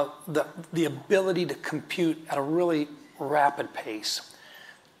the ability to compute at a really rapid pace,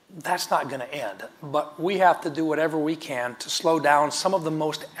 that's not going to end. But we have to do whatever we can to slow down some of the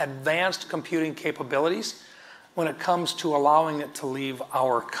most advanced computing capabilities when it comes to allowing it to leave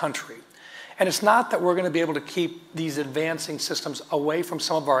our country. And it's not that we're going to be able to keep these advancing systems away from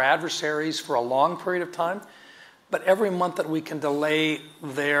some of our adversaries for a long period of time, but every month that we can delay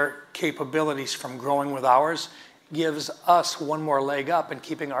their capabilities from growing with ours gives us one more leg up in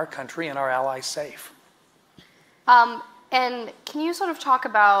keeping our country and our allies safe. And can you sort of talk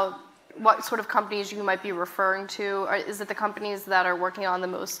about what sort of companies you might be referring to? Or is it the companies that are working on the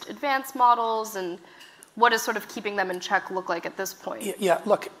most advanced models, and what does sort of keeping them in check look like at this point? Yeah,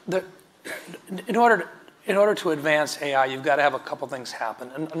 look, in order to advance AI, you've got to have a couple things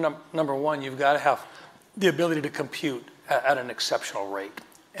happen. And number one, you've got to have the ability to compute at an exceptional rate.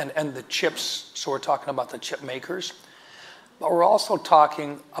 And the chips, so we're talking about the chip makers, but we're also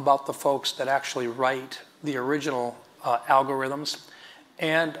talking about the folks that actually write the original algorithms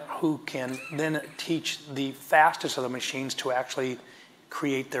and who can then teach the fastest of the machines to actually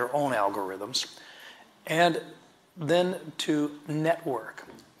create their own algorithms. And then to network.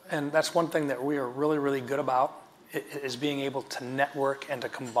 And that's one thing that we are really, really good about, is being able to network and to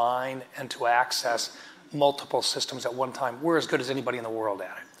combine and to access multiple systems at one time. We're as good as anybody in the world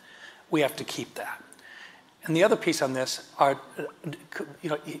at it. We have to keep that. And the other piece on this are,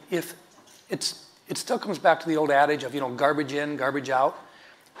 if it still comes back to the old adage of, garbage in, garbage out.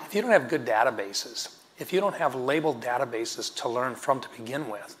 If you don't have good databases, if you don't have labeled databases to learn from to begin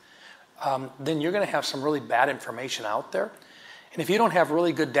with, then you're going to have some really bad information out there. And if you don't have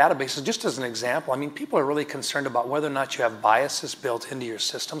really good databases, just as an example, people are really concerned about whether or not you have biases built into your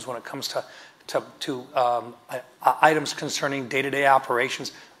systems when it comes to items concerning day-to-day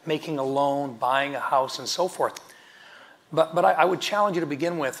operations, making a loan, buying a house, and so forth. But I would challenge you to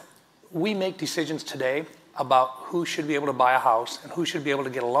begin with, we make decisions today about who should be able to buy a house and who should be able to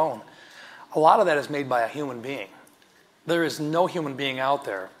get a loan. A lot of that is made by a human being. There is no human being out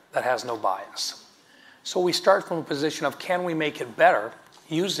there that has no bias. So we start from a position of, can we make it better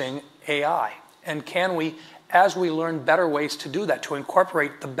using AI? And can we, as we learn better ways to do that, to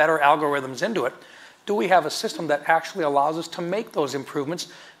incorporate the better algorithms into it, do we have a system that actually allows us to make those improvements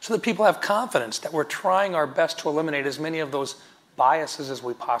so that people have confidence that we're trying our best to eliminate as many of those biases as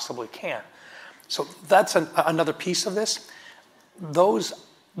we possibly can? So that's another piece of this. Those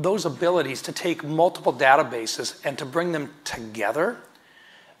abilities to take multiple databases and to bring them together,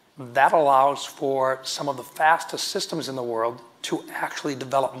 that allows for some of the fastest systems in the world to actually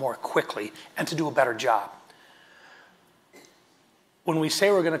develop more quickly and to do a better job. When we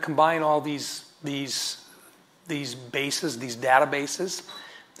say we're going to combine all these bases, these databases,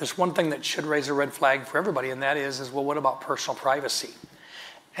 there's one thing that should raise a red flag for everybody, and that is, well, what about personal privacy?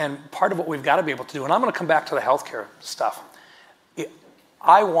 And part of what we've got to be able to do, and I'm going to come back to the healthcare stuff.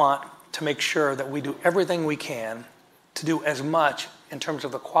 I want to make sure that we do everything we can to do as much in terms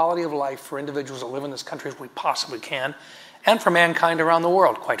of the quality of life for individuals that live in this country as we possibly can, and for mankind around the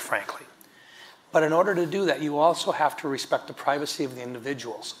world, quite frankly. But in order to do that, you also have to respect the privacy of the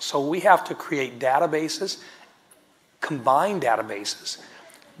individuals. So we have to create databases, combine databases,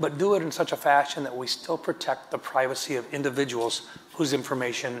 but do it in such a fashion that we still protect the privacy of individuals whose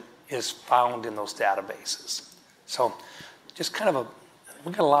information is found in those databases. So just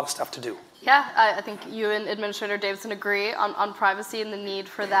we've got a lot of stuff to do. Yeah, I think you and Administrator Davidson agree on privacy and the need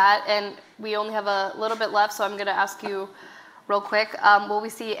for that. And we only have a little bit left, so I'm going to ask you real quick, will we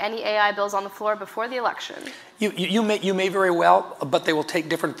see any AI bills on the floor before the election? You may very well, but they will take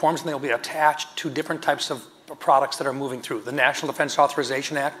different forms and they will be attached to different types of products that are moving through. The National Defense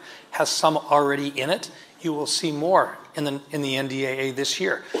Authorization Act has some already in it. You will see more in the NDAA this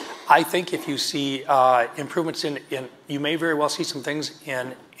year. I think if you see improvements you may very well see some things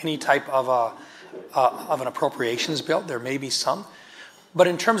in any type of an appropriations bill. There may be some. But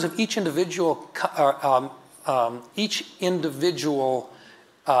in terms of each individual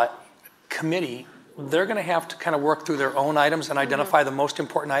committee, they're going to have to kind of work through their own items and identify the most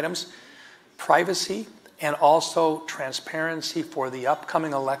important items. Privacy and also transparency for the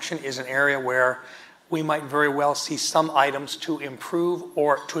upcoming election is an area where we might very well see some items to improve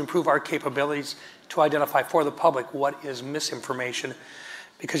our capabilities to identify for the public what is misinformation,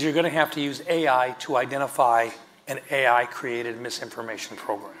 because you're going to have to use AI to identify an AI-created misinformation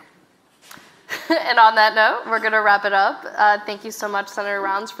program. And on that note, we're going to wrap it up. Thank you so much, Senator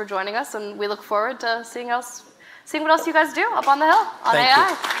Rounds, for joining us, and we look forward to seeing what else you guys do up on the Hill on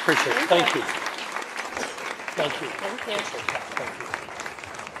AI. Appreciate it. Thank you. Thank you. Thank you.